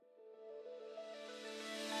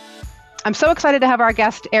I'm so excited to have our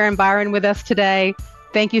guest, Erin Byron, with us today.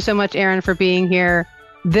 Thank you so much, Erin, for being here.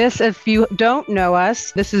 This, if you don't know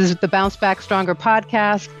us, this is the Bounce Back Stronger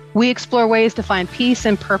podcast. We explore ways to find peace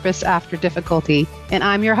and purpose after difficulty. And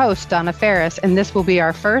I'm your host, Donna Ferris, and this will be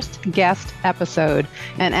our first guest episode.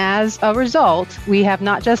 And as a result, we have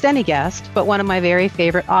not just any guest, but one of my very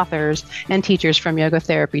favorite authors and teachers from yoga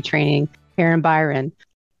therapy training, Erin Byron.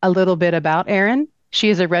 A little bit about Erin. She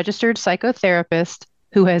is a registered psychotherapist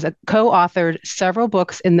who has co-authored several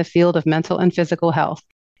books in the field of mental and physical health,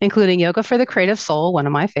 including Yoga for the Creative Soul, one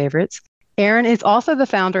of my favorites. Erin is also the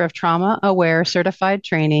founder of Trauma Aware Certified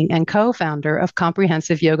Training and co-founder of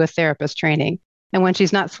Comprehensive Yoga Therapist Training. And when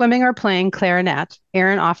she's not swimming or playing clarinet,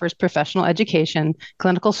 Erin offers professional education,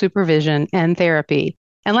 clinical supervision, and therapy.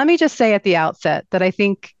 And let me just say at the outset that I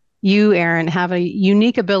think you, Erin, have a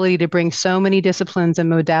unique ability to bring so many disciplines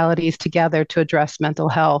and modalities together to address mental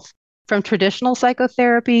health. From traditional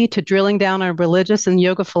psychotherapy to drilling down on religious and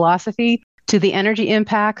yoga philosophy, to the energy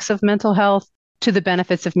impacts of mental health, to the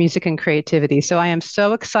benefits of music and creativity. So I am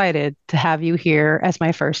so excited to have you here as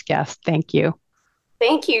my first guest. Thank you.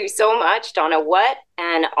 Thank you so much, Donna. What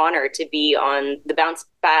an honor to be on the Bounce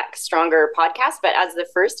Back Stronger podcast. But as the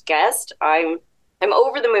first guest, I'm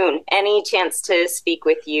over the moon. Any chance to speak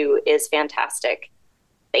with you is fantastic.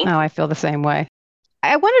 Thank you. I feel the same way.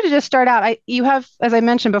 I wanted to just start out. You have, as I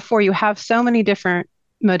mentioned before, you have so many different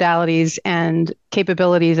modalities and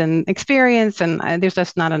capabilities and experience, and there's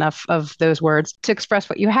just not enough of those words to express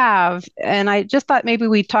what you have. And I just thought maybe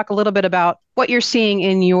we'd talk a little bit about what you're seeing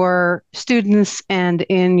in your students and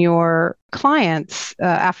in your clients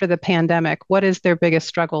after the pandemic. What is their biggest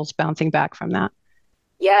struggles bouncing back from that?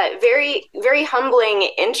 Yeah, very, very humbling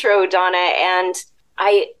intro, Donna. And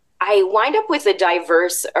I wind up with a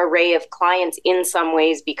diverse array of clients in some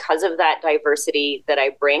ways because of that diversity that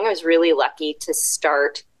I bring. I was really lucky to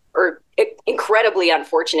start, or incredibly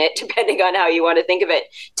unfortunate, depending on how you want to think of it,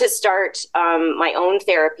 to start my own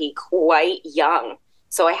therapy quite young.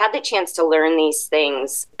 So I had the chance to learn these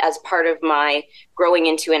things as part of my growing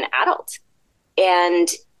into an adult. And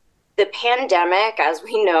the pandemic, as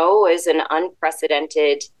we know, is an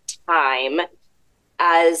unprecedented time.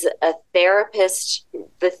 As a therapist,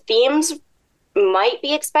 the themes might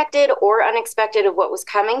be expected or unexpected of what was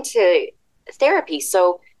coming to therapy.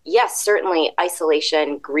 So yes, certainly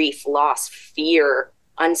isolation, grief, loss, fear,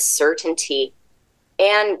 uncertainty,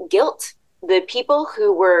 and guilt. The people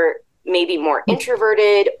who were maybe more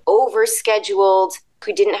introverted, overscheduled,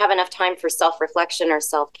 who didn't have enough time for self-reflection or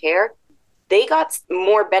self-care, they got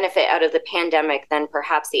more benefit out of the pandemic than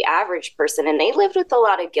perhaps the average person. And they lived with a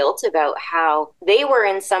lot of guilt about how they were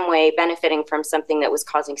in some way benefiting from something that was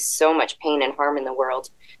causing so much pain and harm in the world.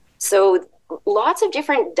 So lots of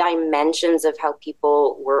different dimensions of how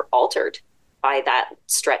people were altered by that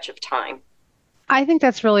stretch of time. I think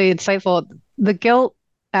that's really insightful. The guilt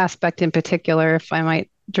aspect in particular, if I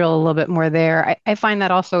might drill a little bit more there, I find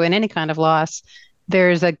that also in any kind of loss,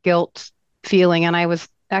 there's a guilt feeling. And I was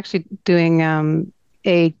actually doing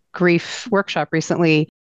a grief workshop recently,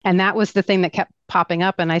 and that was the thing that kept popping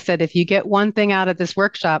up. And I said, if you get one thing out of this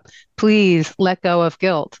workshop, please let go of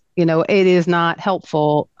guilt. You know, it is not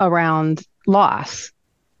helpful around loss.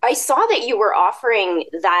 I saw that you were offering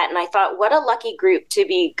that, and I thought, what a lucky group to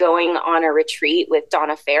be going on a retreat with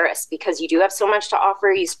Donna Ferris, because you do have so much to offer.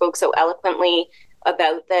 You spoke so eloquently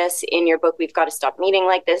about this in your book, We've Got to Stop Meeting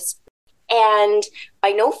Like This. And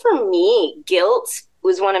I know for me, guilt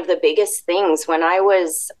was one of the biggest things. When I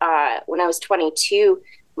was 22,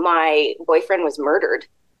 my boyfriend was murdered.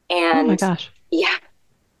 And oh my gosh. Yeah.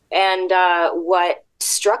 And what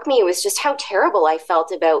struck me was just how terrible I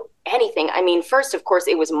felt about anything. I mean, first, of course,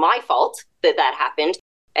 it was my fault that happened.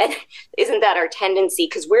 And isn't that our tendency?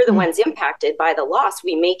 Because we're the ones impacted by the loss.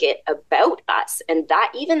 We make it about us. And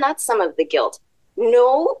that's some of the guilt.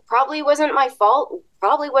 No, probably wasn't my fault.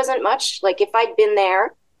 Probably wasn't much. Like if I'd been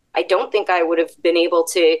there, I don't think I would have been able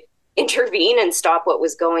to intervene and stop what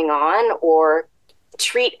was going on or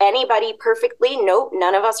treat anybody perfectly. Nope,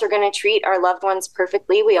 none of us are going to treat our loved ones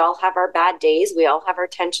perfectly. We all have our bad days. We all have our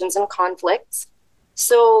tensions and conflicts.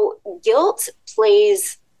 So guilt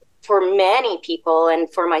plays, for many people,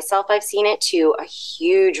 and for myself, I've seen it too, a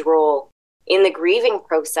huge role in the grieving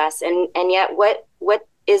process. And yet what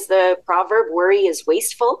is the proverb? Worry is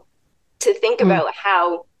wasteful. To think about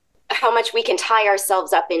how much we can tie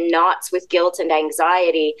ourselves up in knots with guilt and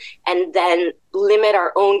anxiety and then limit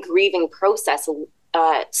our own grieving process,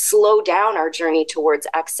 slow down our journey towards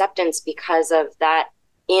acceptance because of that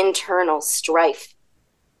internal strife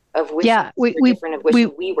of wishing we were different, of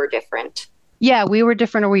wishing we were different. Yeah, we were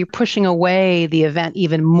different, or we were pushing away the event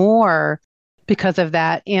even more because of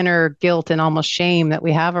that inner guilt and almost shame that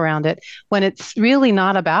we have around it, when it's really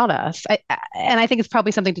not about us. And I think it's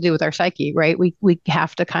probably something to do with our psyche, right? We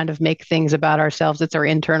have to kind of make things about ourselves. It's our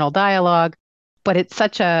internal dialogue, but it's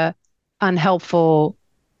such a unhelpful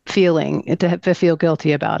feeling to feel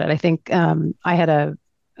guilty about it. I think I had a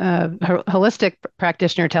holistic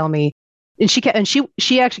practitioner tell me, and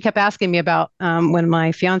she actually kept asking me about when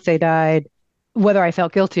my fiance died, whether I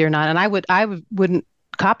felt guilty or not, and I wouldn't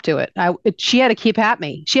cop to it. She had to keep at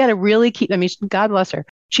me. She had to really keep. I mean, God bless her.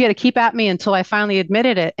 She had to keep at me until I finally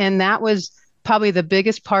admitted it, and that was probably the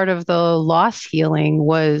biggest part of the loss healing,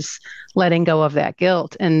 was letting go of that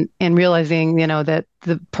guilt and realizing, that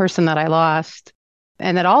the person that I lost,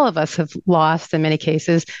 and that all of us have lost in many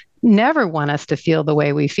cases, never want us to feel the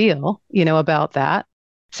way we feel, about that.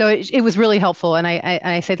 So it was really helpful. And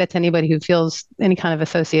I say that to anybody who feels any kind of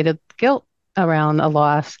associated guilt around a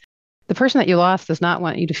loss. The person that you lost does not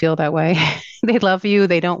want you to feel that way. They love you.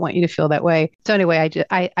 They don't want you to feel that way. So anyway,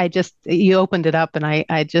 I just, you opened it up, and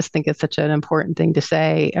I just think it's such an important thing to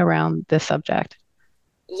say around this subject.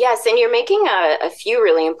 Yes, and you're making a few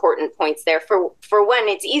really important points there. For one,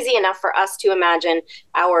 it's easy enough for us to imagine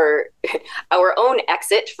our our own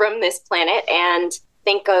exit from this planet and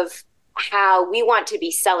think of how we want to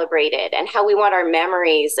be celebrated and how we want our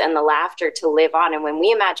memories and the laughter to live on. And when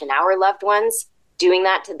we imagine our loved ones doing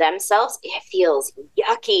that to themselves, it feels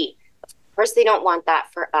yucky. Of course, they don't want that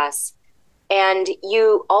for us. And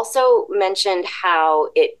you also mentioned how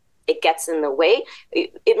it gets in the way.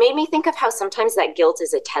 It made me think of how sometimes that guilt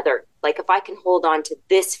is a tether. Like, if I can hold on to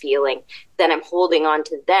this feeling, then I'm holding on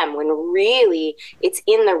to them, when really it's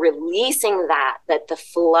in the releasing that the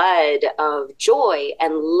flood of joy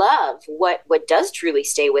and love, what does truly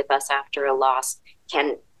stay with us after a loss,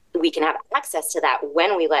 we can have access to that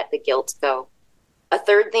when we let the guilt go. A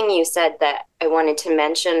third thing you said that I wanted to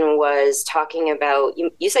mention was talking about,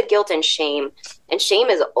 you said guilt and shame. And shame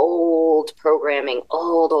is old programming,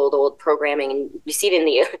 old programming. And you see it in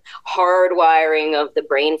the hardwiring of the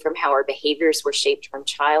brain from how our behaviors were shaped from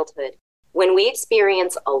childhood. When we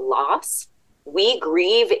experience a loss, we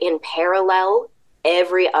grieve in parallel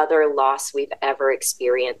every other loss we've ever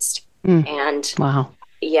experienced. And wow.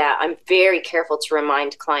 Yeah, I'm very careful to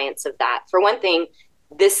remind clients of that. For one thing,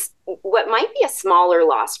 what might be a smaller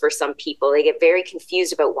loss for some people, they get very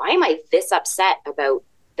confused about, why am I this upset about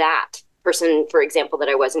that person, for example, that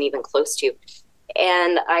I wasn't even close to?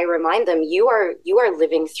 And I remind them, you are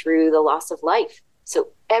living through the loss of life. So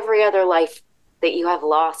every other life that you have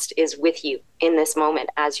lost is with you in this moment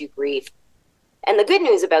as you grieve. And the good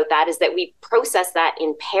news about that is that we process that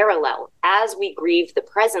in parallel. As we grieve the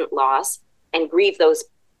present loss and grieve those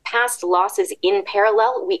past losses in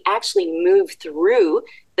parallel, we actually move through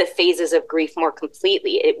the phases of grief more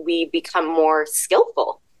completely. We become more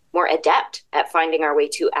skillful, more adept at finding our way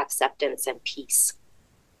to acceptance and peace.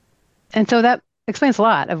 And so that explains a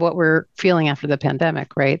lot of what we're feeling after the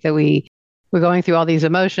pandemic, right? That we're going through all these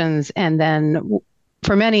emotions, and then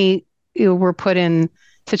for many, we're put in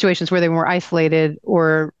situations where they were isolated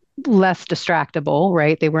or less distractible,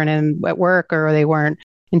 right? They weren't at work, or they weren't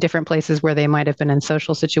in different places where they might have been in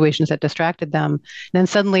social situations that distracted them. And then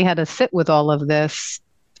suddenly had to sit with all of this.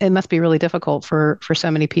 It must be really difficult for so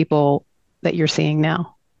many people that you're seeing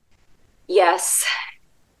now. Yes.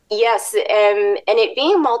 And it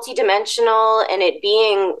being multidimensional and it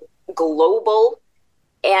being global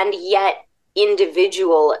and yet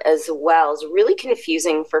individual as well is really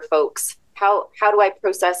confusing for folks. How do I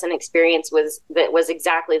process an experience that was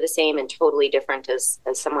exactly the same and totally different as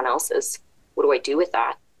someone else's? What do I do with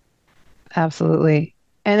that? Absolutely.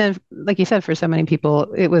 And then, like you said, for so many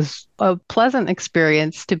people, it was a pleasant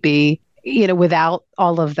experience to be, without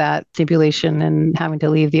all of that stimulation and having to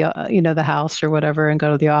leave the house or whatever and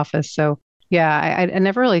go to the office. So yeah, I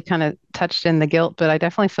never really kind of touched in the guilt, but I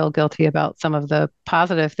definitely feel guilty about some of the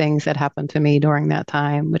positive things that happened to me during that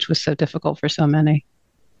time, which was so difficult for so many.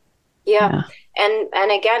 Yeah.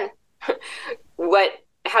 And again,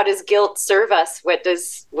 how does guilt serve us? What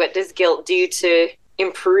does guilt do to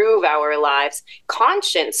improve our lives?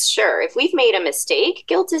 Conscience, sure. If we've made a mistake,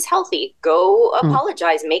 guilt is healthy. Go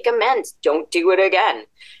apologize, make amends, don't do it again.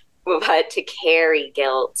 But to carry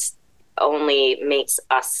guilt only makes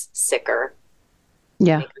us sicker.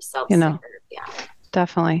 Yeah. Make ourselves sicker. Yeah.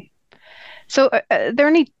 Definitely. So are there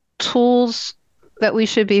any tools that we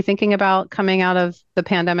should be thinking about coming out of the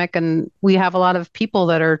pandemic? And we have a lot of people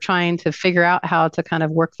that are trying to figure out how to kind of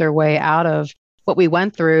work their way out of what we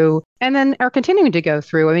went through and then are continuing to go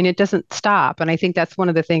through. I mean, it doesn't stop. And I think that's one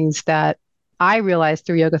of the things that I realized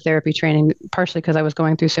through yoga therapy training, partially because I was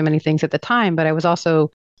going through so many things at the time, but I was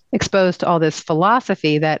also exposed to all this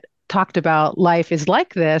philosophy that talked about life is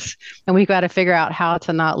like this, and we've got to figure out how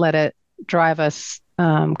to not let it drive us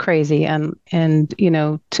crazy and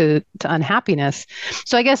to unhappiness.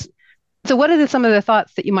 So I guess, so what are some of the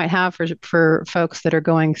thoughts that you might have for folks that are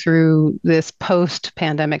going through this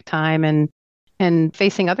post-pandemic time and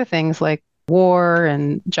facing other things like war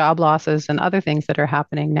and job losses and other things that are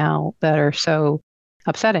happening now that are so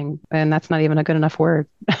upsetting? And that's not even a good enough word.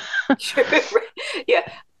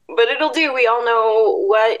 Yeah, but it'll do. We all know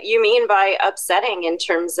what you mean by upsetting in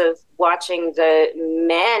terms of watching the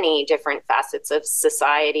many different facets of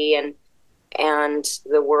society and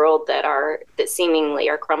the world that seemingly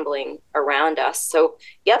are crumbling around us. So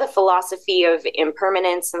yeah, the philosophy of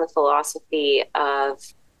impermanence and the philosophy of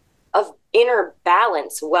inner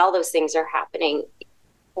balance while those things are happening.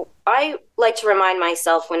 I like to remind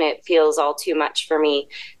myself when it feels all too much for me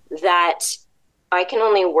that I can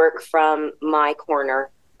only work from my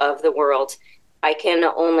corner of the world. I can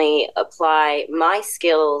only apply my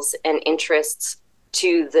skills and interests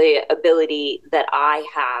to the ability that I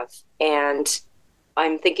have. And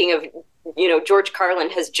I'm thinking of, George Carlin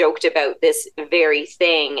has joked about this very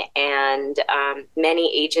thing. And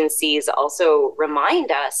many agencies also remind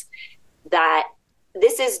us that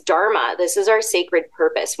this is Dharma. This is our sacred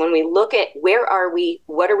purpose. When we look at where are we,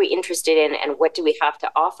 what are we interested in, and what do we have to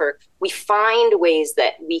offer, we find ways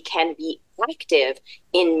that we can be active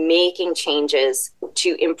in making changes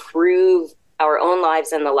to improve our own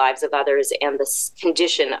lives and the lives of others and the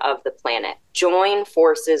condition of the planet. Join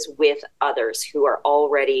forces with others who are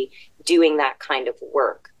already doing that kind of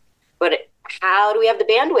work. But how do we have the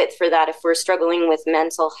bandwidth for that if we're struggling with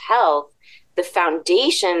mental health? The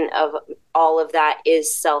foundation of all of that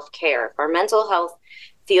is self-care. If our mental health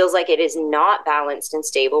feels like it is not balanced and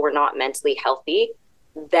stable, we're not mentally healthy,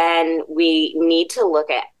 then we need to look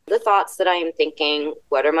at the thoughts that I am thinking.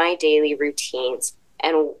 What are my daily routines?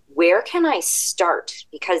 And where can I start?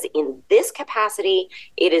 Because in this capacity,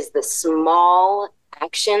 it is the small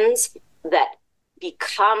actions that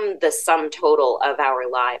become the sum total of our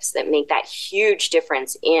lives that make that huge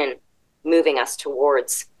difference in moving us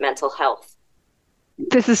towards mental health.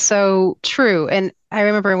 This is so true. And I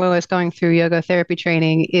remember when I was going through yoga therapy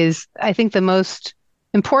training, is I think the most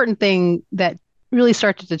important thing that really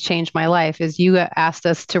started to change my life is you asked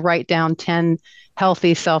us to write down 10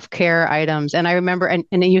 healthy self-care items. And I remember, and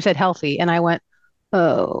then you said healthy, and I went,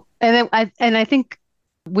 oh. And then I think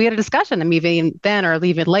we had a discussion, even then or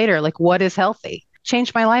even later, like, what is healthy?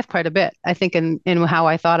 Changed my life quite a bit, I think, in how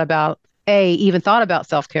I thought about, even thought about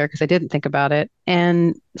self-care, because I didn't think about it.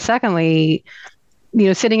 And secondly,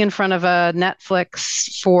 sitting in front of a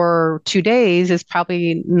Netflix for 2 days is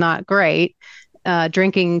probably not great.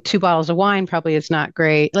 Drinking 2 bottles of wine probably is not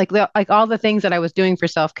great. Like all the things that I was doing for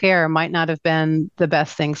self-care might not have been the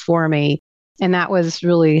best things for me. And that was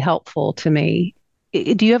really helpful to me.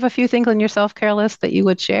 Do you have a few things on your self-care list that you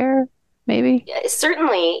would share, maybe? Yeah,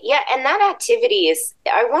 certainly. Yeah. And that activity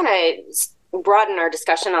I want to broaden our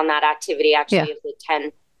discussion on that activity, actually, of the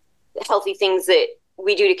 10 healthy things that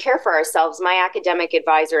we do to care for ourselves. My academic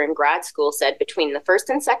advisor in grad school said between the first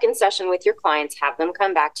and second session with your clients, have them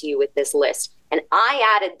come back to you with this list. And I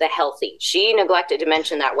added the healthy. She neglected to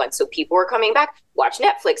mention that one. So people were coming back, watch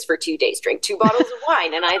Netflix for 2 days, drink 2 bottles of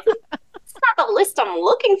wine. And I thought, that's not the list I'm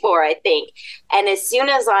looking for, I think. And as soon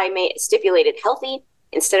as I stipulated healthy,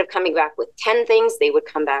 instead of coming back with 10 things, they would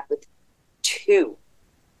come back with 2.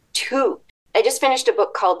 I just finished a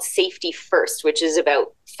book called Safety First, which is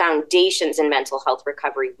about foundations in mental health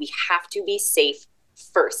recovery. We have to be safe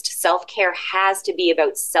first. Self-care has to be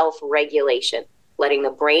about self-regulation, letting the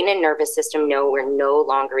brain and nervous system know we're no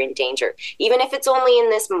longer in danger. Even if it's only in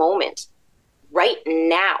this moment. Right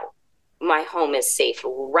now, my home is safe.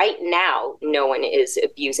 Right now, no one is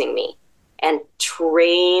abusing me. And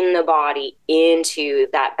train the body into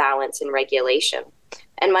that balance and regulation.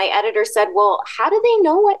 And my editor said, well, how do they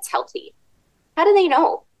know what's healthy? How do they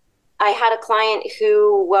know? I had a client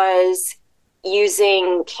who was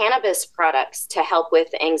using cannabis products to help with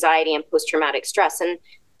anxiety and post-traumatic stress. And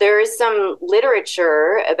there is some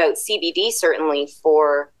literature about CBD, certainly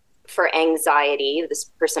for anxiety. This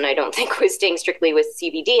person, I don't think, was staying strictly with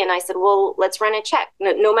CBD. And I said, well, let's run a check.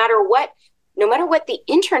 No matter what the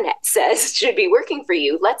internet says should be working for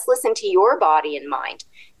you, let's listen to your body and mind.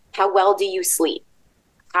 How well do you sleep?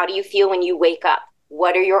 How do you feel when you wake up?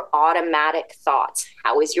 What are your automatic thoughts?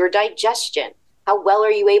 How is your digestion? How well are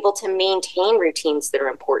you able to maintain routines that are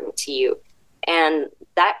important to you? And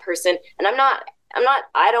that person, and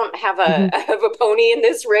I don't have have a pony in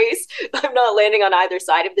this race. I'm not landing on either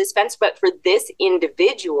side of this fence, but for this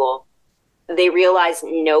individual, they realize,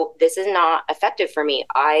 no, this is not effective for me.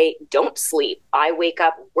 I don't sleep. I wake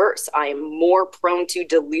up worse. I'm more prone to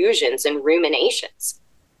delusions and ruminations.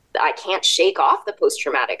 I can't shake off the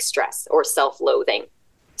post-traumatic stress or self-loathing.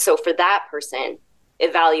 So for that person,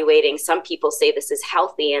 evaluating, some people say this is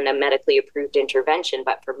healthy and a medically approved intervention,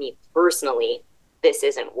 but for me personally, this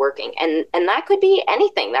isn't working. And that could be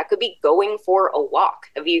anything. That could be going for a walk.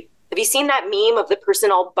 Have you seen that meme of the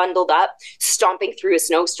person all bundled up, stomping through a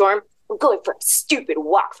snowstorm? I'm going for a stupid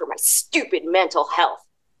walk for my stupid mental health.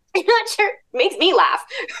 I'm not sure. It makes me laugh,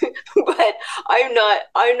 but I'm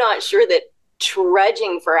not sure that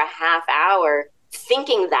trudging for a half hour,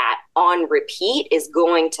 thinking that on repeat, is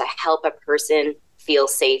going to help a person feel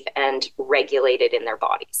safe and regulated in their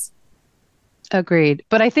bodies. Agreed.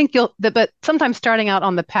 But I think but sometimes starting out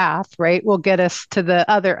on the path, right, will get us to the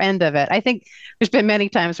other end of it. I think there's been many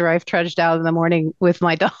times where I've trudged out in the morning with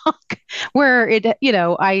my dog where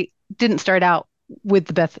I didn't start out with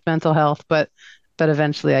the best mental health, but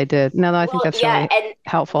eventually I did. No, I think that's really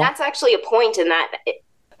helpful. That's actually a point in that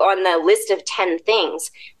on the list of 10 things,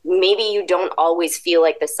 maybe you don't always feel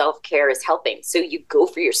like the self-care is helping. So you go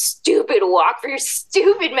for your stupid walk for your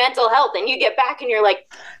stupid mental health, and you get back and you're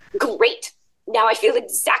like, great. Now I feel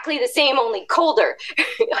exactly the same, only colder.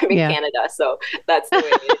 I'm in Canada, so that's the way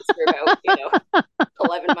it is for about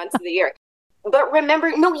 11 months of the year. But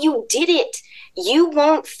remember, no, you did it. You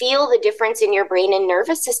won't feel the difference in your brain and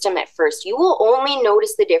nervous system at first. You will only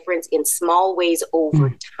notice the difference in small ways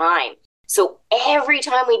over time. So every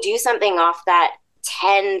time we do something off that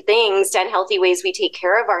 10 healthy ways we take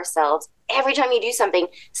care of ourselves, every time you do something,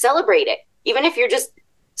 celebrate it. Even if you're just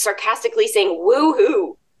sarcastically saying,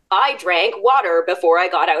 woo-hoo, I drank water before I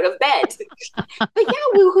got out of bed. But yeah,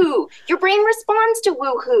 woohoo. Your brain responds to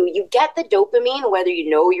woohoo. You get the dopamine, whether you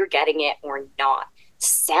know you're getting it or not.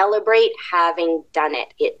 Celebrate having done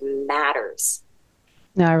it. It matters.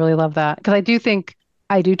 No, I really love that. Because I do think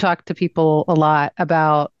I do talk to people a lot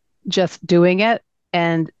about just doing it.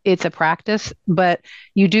 And it's a practice, but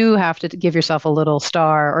you do have to give yourself a little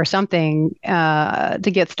star or something to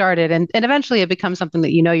get started. And eventually it becomes something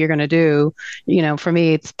that you're going to do. For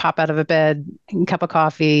me, it's pop out of a bed, cup of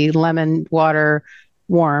coffee, lemon water,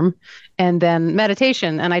 warm, and then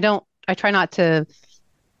meditation. And I try not to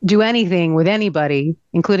do anything with anybody,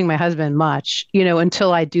 including my husband, much,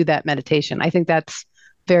 until I do that meditation. I think that's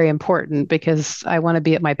very important because I want to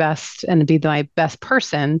be at my best and be my best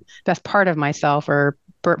person, best part of myself or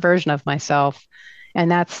version of myself. And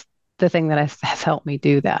that's the thing that has helped me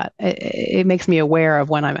do that. It makes me aware of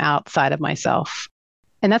when I'm outside of myself.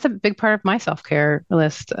 And that's a big part of my self-care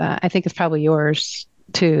list. I think it's probably yours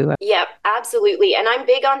too. Yeah, absolutely. And I'm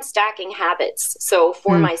big on stacking habits. So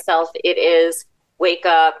for myself, it is wake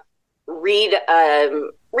up, read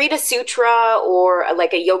a sutra or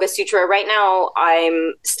like a yoga sutra. Right now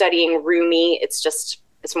I'm studying Rumi. It's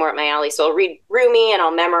more up my alley. So I'll read Rumi and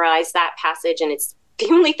I'll memorize that passage. And it's the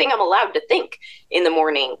only thing I'm allowed to think in the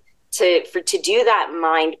morning to do that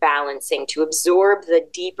mind balancing, to absorb the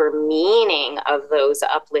deeper meaning of those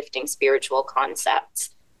uplifting spiritual concepts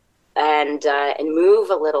and move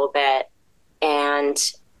a little bit. And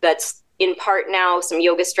that's in part now some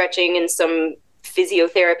yoga stretching and some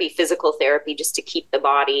physiotherapy, physical therapy, just to keep the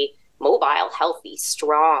body mobile, healthy,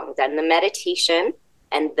 strong. Then the meditation,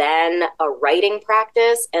 and then a writing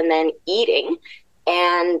practice, and then eating.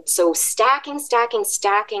 And so stacking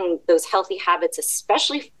those healthy habits,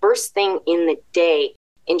 especially first thing in the day,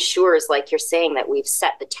 ensures, like you're saying, that we've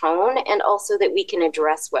set the tone and also that we can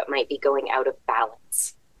address what might be going out of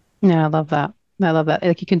balance. Yeah, I love that.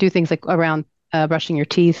 Like you can do things like around brushing your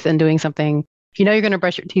teeth and doing something. If you know you're going to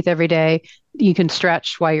brush your teeth every day, you can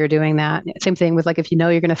stretch while you're doing that. Same thing with like if you know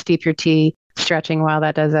you're going to steep your tea, stretching while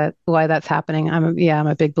that's happening. I'm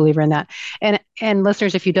a big believer in that. And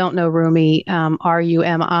listeners, if you don't know Rumi,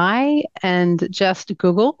 Rumi, and just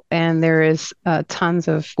Google, and there is tons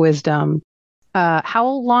of wisdom. How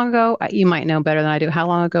long ago? You might know better than I do. How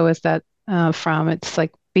long ago is that from? It's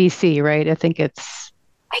like BC, right? I think it's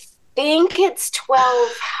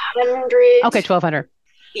 1200. Okay, 1200.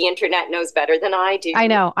 The internet knows better than I do. I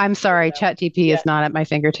know. I'm sorry. ChatGPT is not at my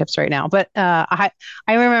fingertips right now. But I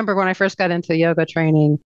remember when I first got into yoga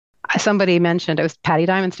training, somebody mentioned, it was Patty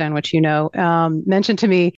Diamondstone, which mentioned to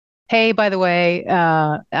me, hey, by the way,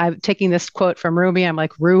 I'm taking this quote from Rumi. I'm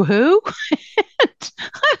like, Ru-hoo?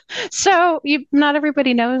 So not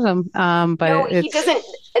everybody knows him. But no, he doesn't.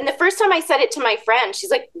 And the first time I said it to my friend,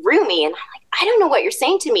 she's like, Rumi. And I'm like, I don't know what you're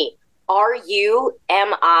saying to me. Rumi,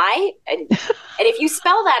 and if you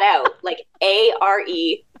spell that out like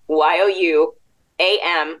Areyoumi,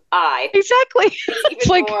 exactly, it's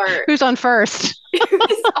like more, who's on first?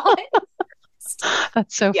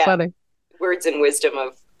 That's so Yeah, funny. words and wisdom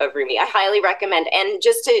of Rumi. I highly recommend. And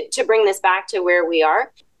just to bring this back to where we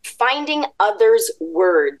are, finding others'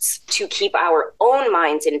 words to keep our own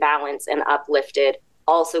minds in balance and uplifted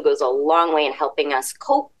also goes a long way in helping us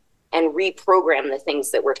cope and reprogram the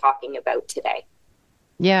things that we're talking about today.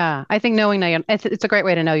 Yeah, I think knowing that it's a great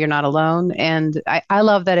way to know you're not alone. And I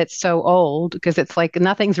love that it's so old because it's like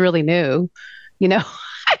nothing's really new. You know,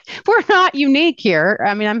 we're not unique here.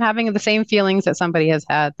 I mean, I'm having the same feelings that somebody has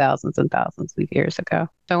had thousands and thousands of years ago.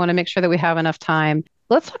 So I want to make sure that we have enough time.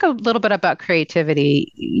 Let's talk a little bit about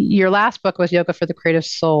creativity. Your last book was Yoga for the Creative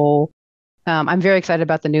Soul. I'm very excited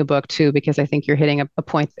about the new book too, because I think you're hitting a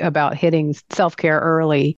point about hitting self-care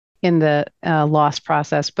early in the loss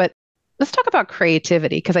process. But let's talk about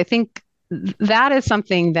creativity, because I think that is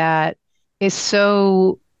something that is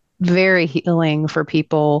so very healing for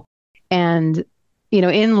people. And,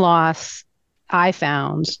 in loss, I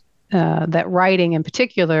found that writing in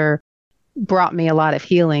particular brought me a lot of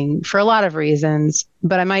healing for a lot of reasons.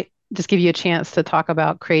 But I might just give you a chance to talk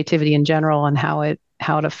about creativity in general and how it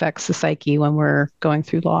affects the psyche when we're going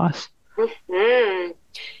through loss. Mm-hmm.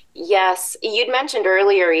 Yes, you'd mentioned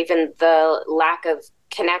earlier even the lack of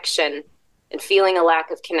connection and feeling a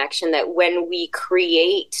lack of connection, that when we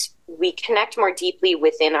create, we connect more deeply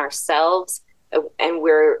within ourselves, and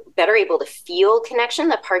we're better able to feel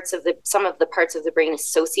connection. Some of the parts of the brain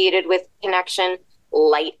associated with connection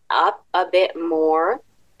light up a bit more,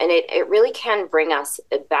 and it really can bring us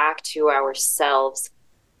back to ourselves.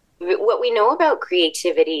 What we know about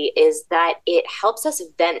creativity is that it helps us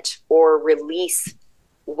vent or release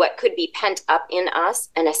what could be pent up in us,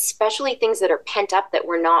 and especially things that are pent up that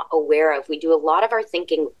we're not aware of. We do a lot of our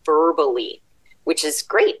thinking verbally, which is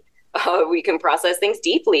great. We can process things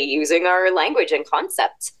deeply using our language and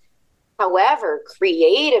concepts. However,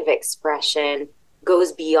 creative expression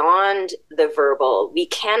goes beyond the verbal. We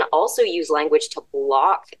can also use language to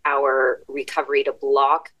block our recovery, to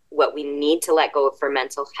block what we need to let go of for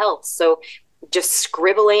mental health. So just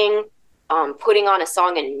scribbling, putting on a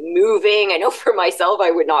song and moving. I know for myself,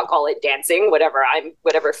 I would not call it dancing,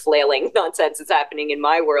 whatever flailing nonsense is happening in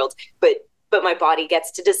my world, but my body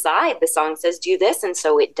gets to decide. The song says do this, and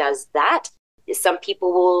so it does that. Some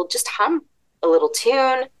people will just hum a little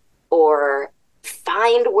tune or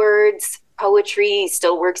find words. Poetry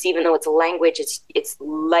still works, even though it's a language. It's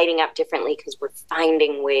lighting up differently because we're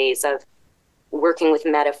finding ways of working with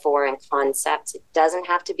metaphor and concepts. It doesn't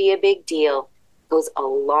have to be a big deal. Goes a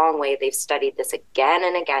long way. They've studied this again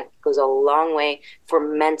and again. It goes a long way for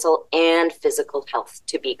mental and physical health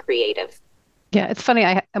to be creative. Yeah, it's funny.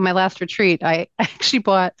 At my last retreat, I actually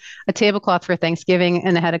bought a tablecloth for Thanksgiving,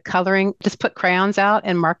 and it had a coloring, just put crayons out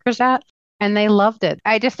and markers at, and they loved it.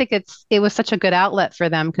 I just think it was such a good outlet for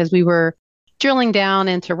them because we were drilling down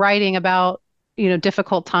into writing about,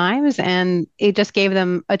 difficult times, and it just gave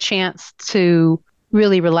them a chance to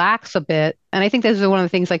really relax a bit. And I think this is one of the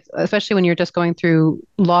things, like, especially when you're just going through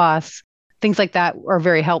loss, things like that are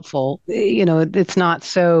very helpful. It's not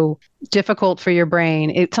so difficult for your brain.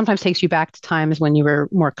 It sometimes takes you back to times when you were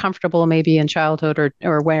more comfortable, maybe in childhood,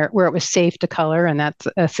 or where it was safe to color, and that's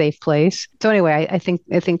a safe place. So anyway, I think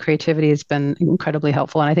creativity has been incredibly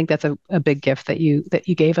helpful, and I think that's a big gift that you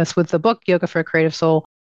gave us with the book Yoga for a Creative Soul.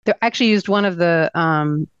 They actually used one of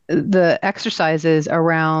the exercises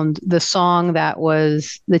around the song that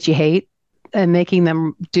you hate, and making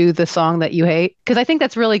them do the song that you hate, because I think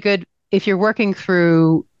that's really good if you're working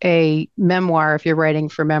through a memoir, if you're writing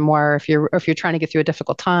for memoir, if you're trying to get through a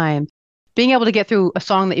difficult time. Being able to get through a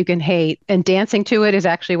song that you can hate and dancing to it is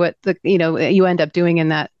actually what you end up doing in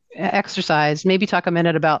that exercise. Maybe talk a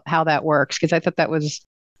minute about how that works, because I thought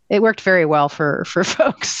it worked very well for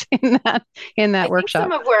folks in that workshop. I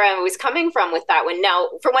think some of where I was coming from with that one. Now,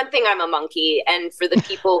 for one thing, I'm a monkey, and for the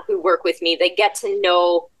people who work with me, they get to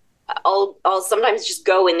know. I'll sometimes just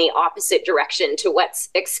go in the opposite direction to what's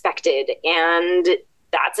expected, and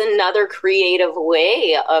that's another creative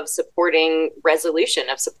way of supporting resolution,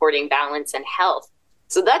 of supporting balance and health.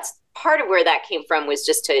 So that's part of where that came from, was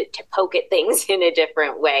just to poke at things in a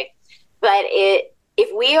different way. But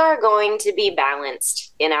if we are going to be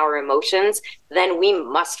balanced in our emotions, then we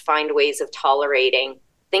must find ways of tolerating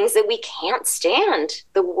things that we can't stand.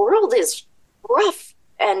 The world is rough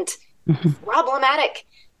and problematic.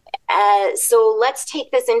 So let's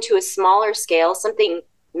take this into a smaller scale, something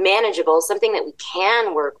manageable, something that we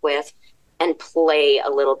can work with, and play a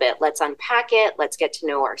little bit. Let's unpack it. Let's get to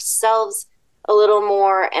know ourselves a little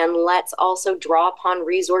more. And let's also draw upon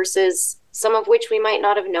resources, some of which we might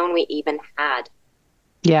not have known we even had.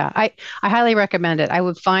 Yeah, I highly recommend it. I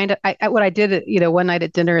would find what I did, one night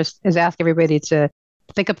at dinner is ask everybody to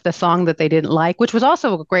think of the song that they didn't like, which was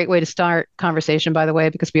also a great way to start conversation, by the way,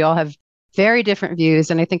 because we all have very different views.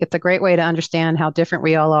 And I think it's a great way to understand how different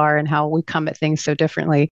we all are and how we come at things so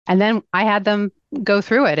differently. And then I had them go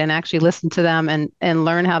through it and actually listen to them and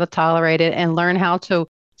learn how to tolerate it and learn how to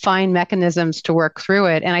find mechanisms to work through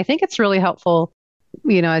it. And I think it's really helpful,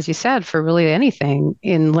 as you said, for really anything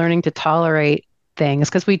in learning to tolerate things,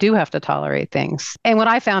 because we do have to tolerate things. And what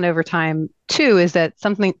I found over time too is that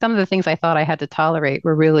some of the things I thought I had to tolerate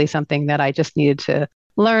were really something that I just needed to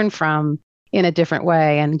learn from in a different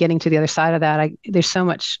way. And getting to the other side of that, there's so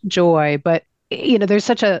much joy, but there's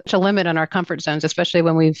such a limit on our comfort zones, especially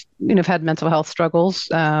when we've had mental health struggles,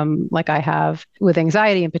 like I have with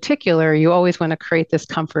anxiety in particular. You always want to create this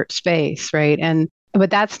comfort space, right? But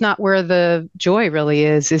that's not where the joy really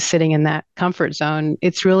is sitting in that comfort zone.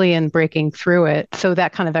 It's really in breaking through it. So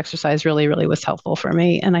that kind of exercise really, really was helpful for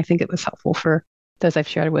me. And I think it was helpful for those I've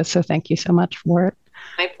shared with. So thank you so much for it.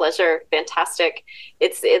 My pleasure. Fantastic.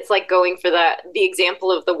 It's like going for the example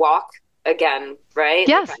of the walk again, right?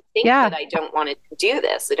 Yes. Like I think that I don't want to do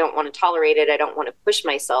this. I don't want to tolerate it. I don't want to push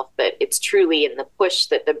myself, but it's truly in the push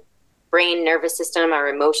that the brain, nervous system, our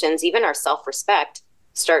emotions, even our self-respect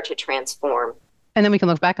start to transform. And then we can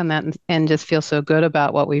look back on that and just feel so good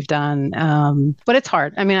about what we've done. But it's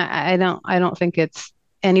hard. I mean, I don't think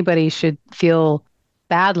anybody should feel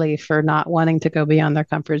badly for not wanting to go beyond their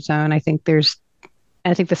comfort zone. I think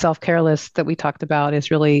the self-care list that we talked about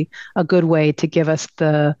is really a good way to give us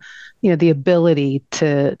the ability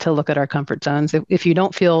to look at our comfort zones. If you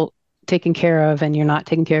don't feel taken care of and you're not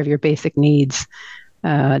taking care of your basic needs,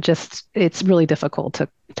 it's really difficult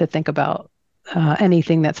to think about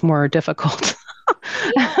anything that's more difficult.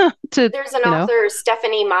 Yeah. There's an author,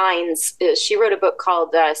 Stephanie Mines. She wrote a book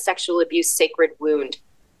called Sexual Abuse, Sacred Wound.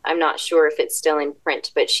 I'm not sure if it's still in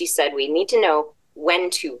print, but she said we need to know when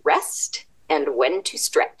to rest and when to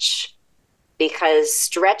stretch, because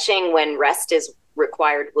stretching when rest is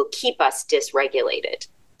required will keep us dysregulated.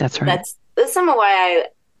 That's right. That's some of why I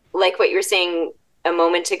like what you were saying a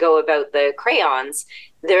moment ago about the crayons.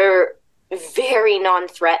 They're very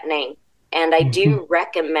non-threatening. And I do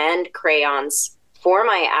recommend crayons for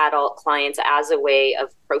my adult clients as a way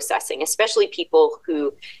of processing, especially people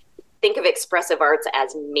who think of expressive arts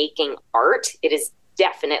as making art. It is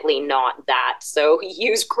definitely not that. So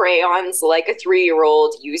use crayons like a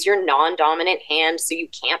 3-year-old, use your non-dominant hand so you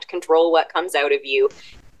can't control what comes out of you,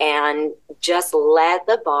 and just let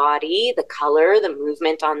the body, the color, the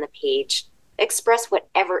movement on the page express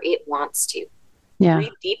whatever it wants to. Yeah.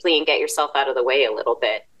 Breathe deeply and get yourself out of the way a little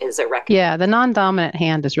bit is a recommendation. Yeah, the non-dominant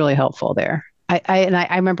hand is really helpful there.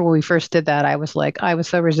 I remember when we first did that, I was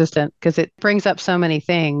so resistant because it brings up so many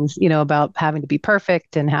things, about having to be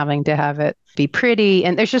perfect and having to have it be pretty.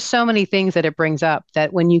 And there's just so many things that it brings up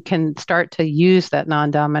that when you can start to use that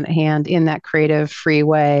non-dominant hand in that creative, free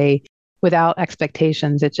way without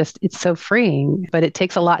expectations, it's so freeing, but it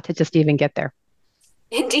takes a lot to just even get there.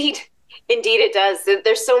 Indeed it does.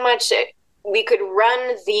 There's so much. We could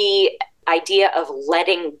run the idea of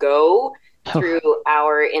letting go through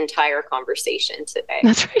our entire conversation today.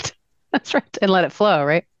 That's right. And let it flow,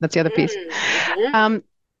 right? That's the other piece. Mm-hmm.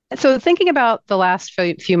 So thinking about the last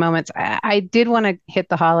few moments, I did want to hit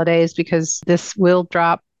the holidays because this will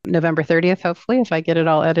drop November 30th, hopefully, if I get it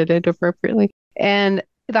all edited appropriately. And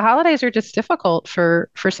the holidays are just difficult for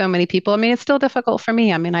so many people. I mean, it's still difficult for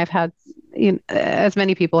me. I mean, I've had, as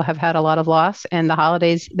many people have had a lot of loss, and the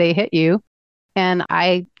holidays, they hit you. And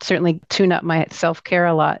I certainly tune up my self-care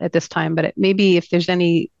a lot at this time, but maybe if there's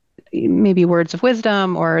any maybe words of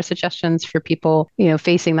wisdom or suggestions for people,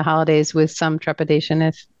 facing the holidays with some trepidation,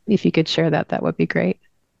 if you could share that would be great.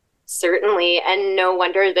 Certainly. And no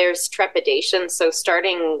wonder there's trepidation. So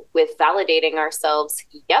starting with validating ourselves.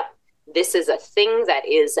 Yep, this is a thing that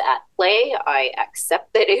is at play. I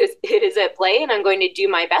accept that it is at play, and I'm going to do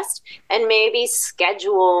my best, and maybe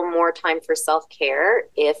schedule more time for self-care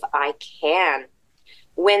if I can.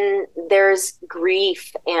 When there's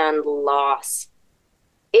grief and loss,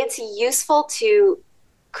 it's useful to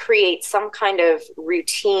create some kind of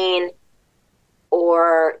routine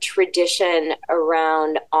or tradition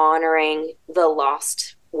around honoring the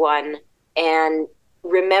lost one and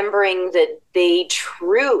remembering that they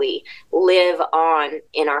truly live on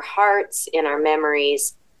in our hearts, in our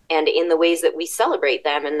memories, and in the ways that we celebrate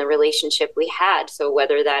them and the relationship we had. So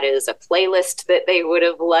whether that is a playlist that they would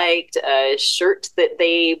have liked, a shirt that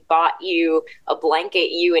they bought you, a blanket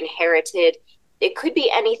you inherited, it could be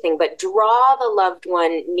anything, but draw the loved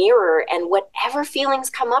one nearer, and whatever feelings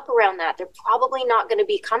come up around that, they're probably not going to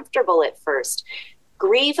be comfortable at first.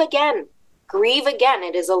 Grieve again. grieve again.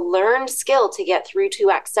 It is a learned skill to get through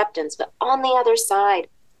to acceptance. But on the other side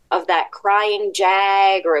of that crying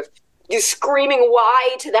jag or of you screaming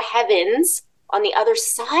why to the heavens, on the other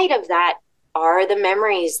side of that are the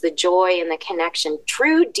memories, the joy, and the connection,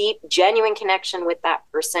 true, deep, genuine connection with that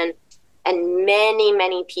person. And many,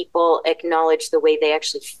 many people acknowledge the way they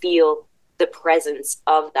actually feel the presence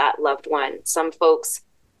of that loved one. Some folks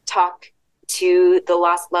talk to the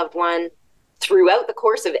lost loved one throughout the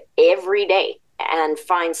course of every day and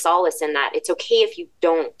find solace in that. It's okay if you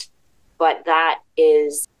don't, but that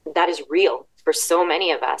is real for so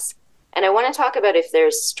many of us. And I want to talk about if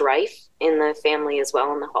there's strife in the family as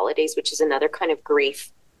well in the holidays, which is another kind of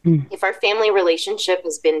grief. If our family relationship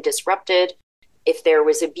has been disrupted, if there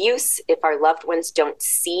was abuse, if our loved ones don't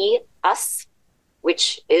see us,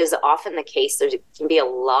 which is often the case, there can be a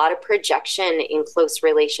lot of projection in close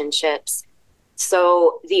relationships.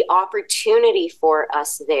 So the opportunity for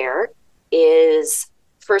us there is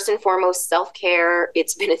first and foremost self-care.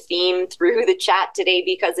 It's been a theme through the chat today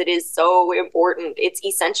because it is so important. It's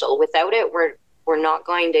essential. Without it, we're not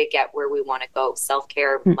going to get where we want to go.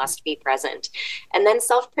 Self-care must be present. And then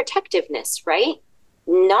self-protectiveness, right?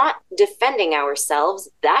 Not defending ourselves.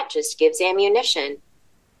 That just gives ammunition.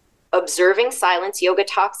 Observing silence. Yoga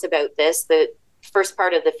talks about this. The first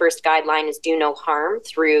part of the first guideline is do no harm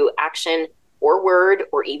through action or word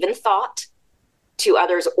or even thought to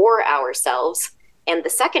others or ourselves. And the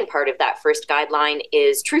second part of that first guideline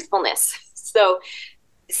is truthfulness. So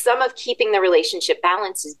some of keeping the relationship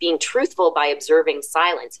balanced is being truthful by observing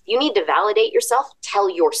silence. If you need to validate yourself, tell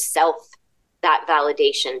yourself that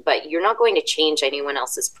validation, but you're not going to change anyone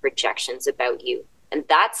else's projections about you. And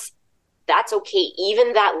that's okay.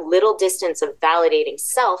 Even that little distance of validating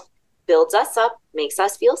self builds us up, makes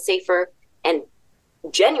us feel safer, and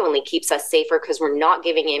genuinely keeps us safer because we're not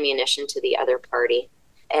giving ammunition to the other party.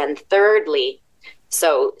 And thirdly,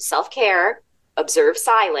 so self-care, observe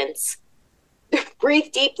silence,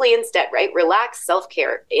 breathe deeply instead, right? Relax,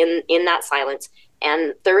 self-care in that silence.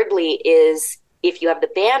 And thirdly is, if you have the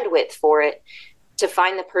bandwidth for it, to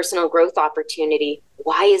find the personal growth opportunity.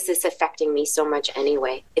 Why is this affecting me so much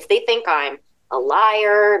anyway? If they think I'm a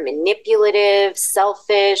liar, manipulative,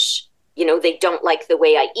 selfish, they don't like the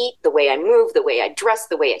way I eat, the way I move, the way I dress,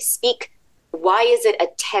 the way I speak. Why is it a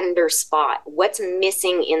tender spot? What's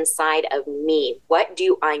missing inside of me? What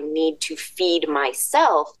do I need to feed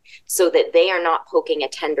myself so that they are not poking a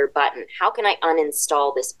tender button? How can I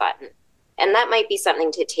uninstall this button? And that might be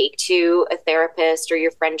something to take to a therapist or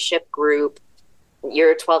your friendship group,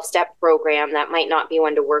 your 12-step program. That might not be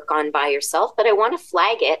one to work on by yourself, but I want to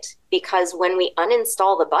flag it because when we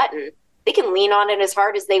uninstall the button, they can lean on it as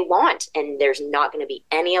hard as they want, and there's not going to be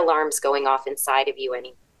any alarms going off inside of you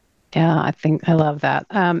anymore. Yeah, I love that.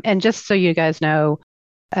 And just so you guys know,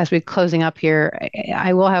 as we're closing up here,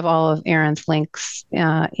 I will have all of Erin's links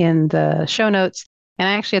in the show notes. And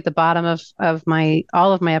actually at the bottom of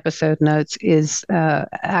all of my episode notes is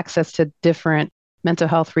access to different mental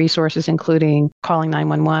health resources, including calling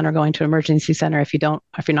 911 or going to an emergency center if you're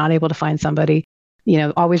not able to find somebody.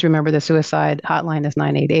 Always remember the suicide hotline is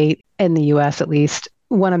 988 in the US at least.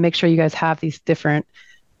 Want to make sure you guys have these different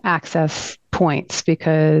access points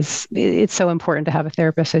because it's so important to have a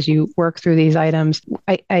therapist as you work through these items.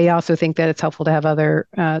 I also think that it's helpful to have other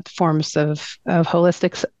forms of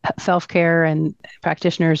holistic self-care and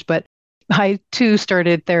practitioners, but I too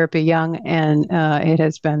started therapy young and it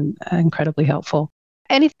has been incredibly helpful.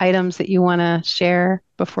 Any items that you want to share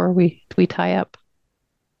before we tie up?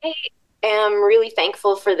 I am really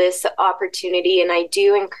thankful for this opportunity, and I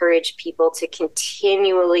do encourage people to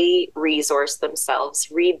continually resource themselves.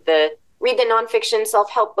 Read the nonfiction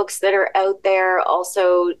self-help books that are out there.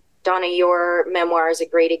 Also, Donna, your memoir is a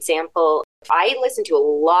great example. I listen to a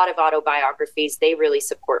lot of autobiographies. They really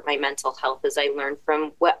support my mental health as I learn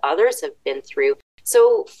from what others have been through.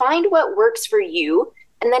 So find what works for you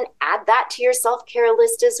and then add that to your self-care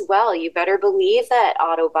list as well. You better believe that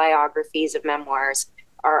autobiographies of memoirs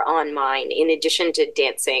are on mine, in addition to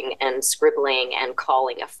dancing and scribbling and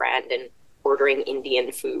calling a friend and ordering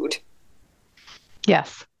Indian food.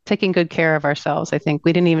 Yes, taking good care of ourselves. I think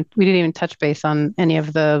we didn't even touch base on any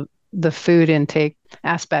of the food intake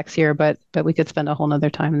aspects here, but we could spend a whole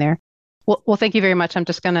nother time there. Well, thank you very much. I'm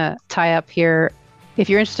just going to tie up here. If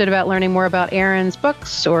you're interested about learning more about Erin's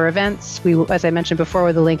books or events, as I mentioned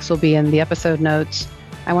before, the links will be in the episode notes.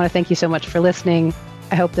 I want to thank you so much for listening.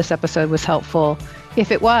 I hope this episode was helpful. If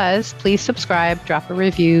it was, please subscribe, drop a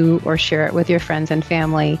review, or share it with your friends and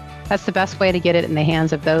family. That's the best way to get it in the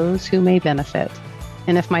hands of those who may benefit.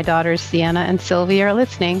 And if my daughters Sienna and Sylvie are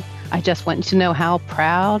listening, I just want you to know how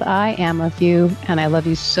proud I am of you, and I love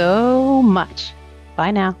you so much.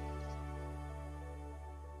 Bye now.